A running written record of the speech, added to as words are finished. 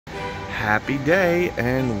Happy day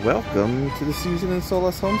and welcome to the Susan and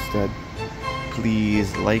Soulless Homestead.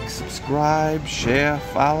 Please like, subscribe, share,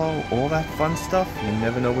 follow, all that fun stuff. You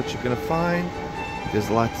never know what you're gonna find. There's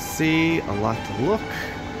a lot to see, a lot to look,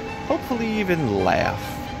 hopefully even laugh.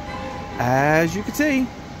 As you can see,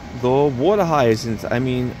 the water hyacinths, I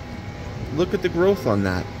mean, look at the growth on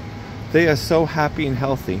that. They are so happy and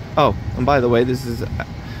healthy. Oh, and by the way, this is,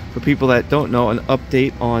 for people that don't know, an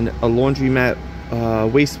update on a laundromat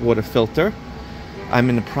wastewater filter. I'm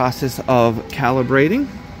in the process of calibrating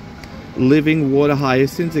living water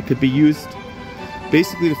hyacinths. It could be used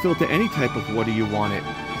basically to filter any type of water you want it.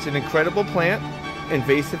 It's an incredible plant,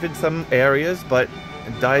 invasive in some areas, but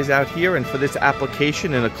it dies out here, and for this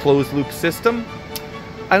application in a closed loop system,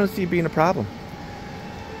 I don't see it being a problem.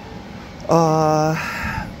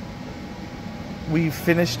 We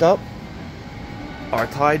finished up our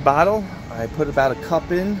Tide bottle. I put about a cup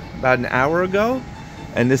in about an hour ago,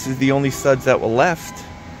 and this is the only suds that were left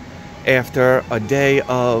after a day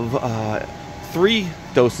of 3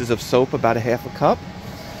 doses of soap, about a half a cup.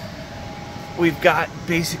 We've got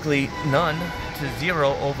basically none to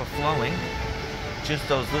 0 overflowing, just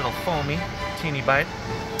those little foamy teeny bite.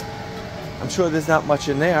 I'm sure there's not much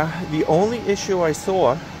in there. The only issue I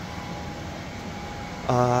saw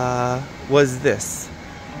was this.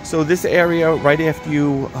 So this area right after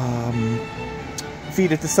you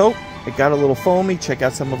feed it the soap, it got a little foamy. Check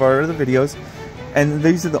out some of our other videos. And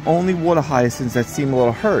these are the only water hyacinths that seem a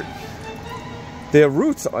little hurt. Their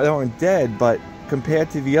roots aren't dead, but compared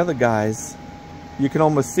to the other guys, you can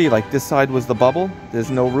almost see, like this side was the bubble, there's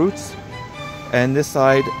no roots. And this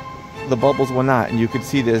side, the bubbles were not. And you could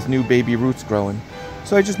see there's new baby roots growing.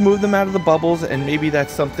 So I just moved them out of the bubbles, and maybe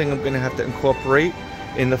that's something I'm gonna have to incorporate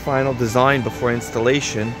in the final design before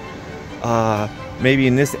installation. Maybe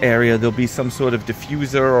in this area there'll be some sort of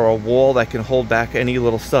diffuser or a wall that can hold back any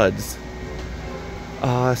little suds,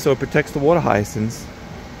 so it protects the water hyacinths.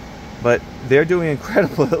 But they're doing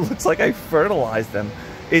incredible. It looks like I fertilized them.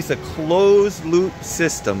 It's a closed loop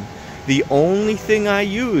system. The only thing I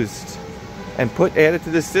used and added to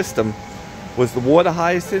this system was the water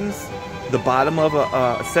hyacinths, the bottom of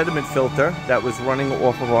a sediment filter that was running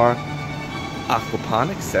off of our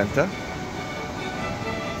aquaponics center.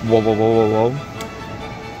 Whoa, whoa, whoa, whoa, whoa.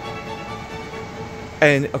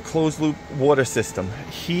 And a closed loop water system.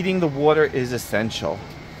 Heating the water is essential.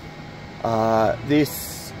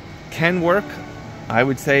 This can work, I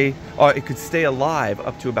would say, or it could stay alive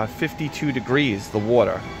up to about 52 degrees, the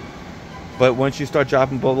water. But once you start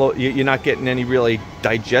dropping below, you're not getting any really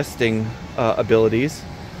digesting abilities.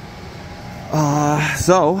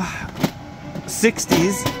 So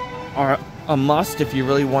 60s are a must if you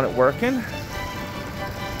really want it working.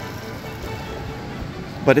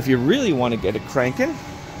 But if you really want to get it cranking,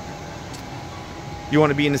 you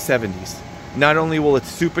want to be in the 70s. Not only will it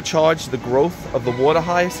supercharge the growth of the water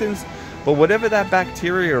hyacinths, but whatever that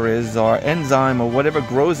bacteria is, or enzyme, or whatever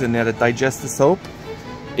grows in there to digest the soap,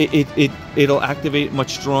 it'll activate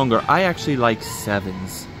much stronger. I actually like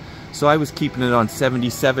 7s. So I was keeping it on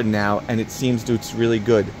 77 now, and it seems to it's really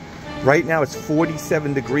good. Right now it's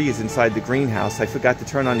 47 degrees inside the greenhouse. I forgot to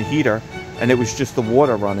turn on the heater, and it was just the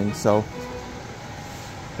water running. So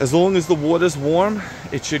as long as the water's warm,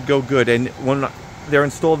 it should go good. And when they're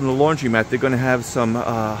installed in the laundromat, they're going to have some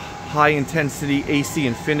high intensity AC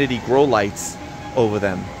infinity grow lights over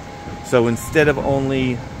them. So instead of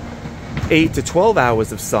only 8 to 12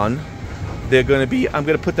 hours of sun, they're going to be, I'm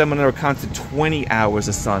going to put them under a constant 20 hours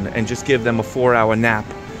of sun and just give them a 4-hour nap.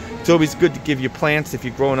 It's always good to give your plants, if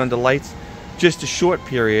you're growing under lights, just a short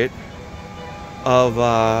period of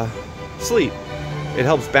sleep. It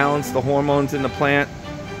helps balance the hormones in the plant,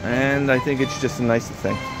 and I think it's just a nice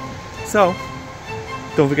thing. So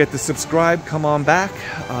don't forget to subscribe. Come on back.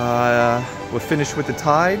 We're finished with the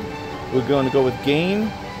Tide. We're going to go with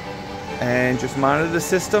Gain and just monitor the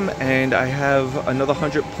system. And I have another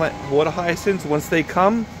 100 water hyacinths. Once they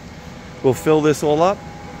come, we'll fill this all up,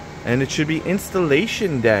 and it should be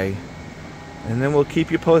installation day. And then we'll keep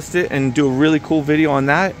you posted and do a really cool video on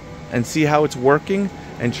that and see how it's working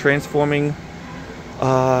and transforming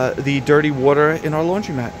the dirty water in our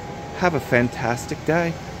laundromat. Have a fantastic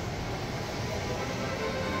day.